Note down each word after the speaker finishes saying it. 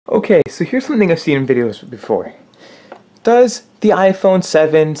Okay, so here's something I've seen in videos before. Does the iPhone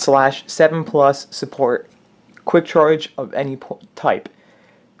 7/7 Plus support quick charge of any type?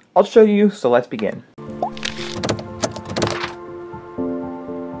 I'll show you, so let's begin.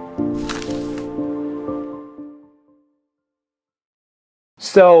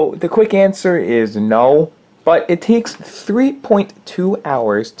 So the quick answer is no, but it takes 3.2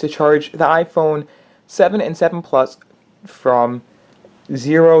 hours to charge the iPhone 7 and 7 Plus from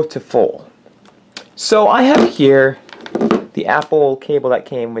 0 to full. So I have here the Apple cable that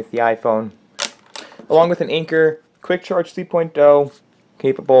came with the iPhone, along with an Anchor Quick Charge 3.0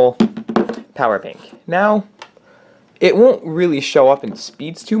 capable power bank. Now, it won't really show up in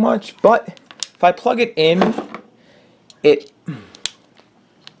speeds too much, but if I plug it in, it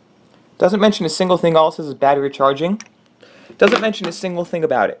doesn't mention a single thing. All it says is battery charging. Doesn't mention a single thing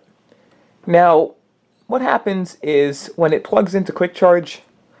about it. Now, what happens is when it plugs into quick charge,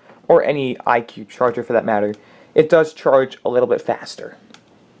 or any iQ charger for that matter, it does charge a little bit faster.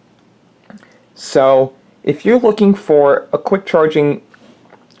 So if you're looking for a quick charging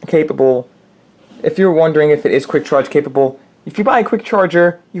capable, if you're wondering if it is quick charge capable, if you buy a quick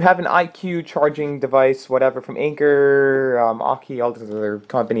charger, you have an iQ charging device, whatever, from Anchor, Aki, all those other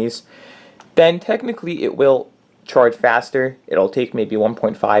companies, then technically it will charge faster. It'll take maybe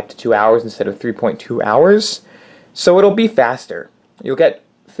 1.5 to 2 hours instead of 3.2 hours. So it'll be faster. You'll get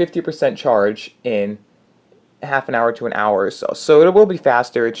 50% charge in half an hour to an hour or so. So it will be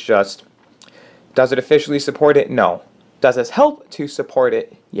faster. It's just, does it officially support it? No. Does this help to support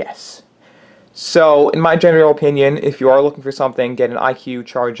it? Yes. So in my general opinion, if you are looking for something, get an iQ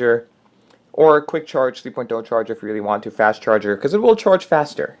charger or a quick charge 3.0 charger if you really want to, fast charger, because it will charge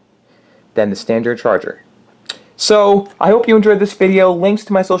faster than the standard charger. So I hope you enjoyed this video. Links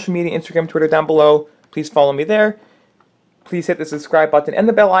to my social media, Instagram, Twitter down below. Please follow me there. Please hit the subscribe button and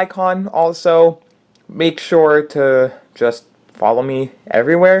the bell icon. Also, make sure to just follow me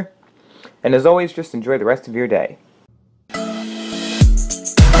everywhere. And as always, just enjoy the rest of your day.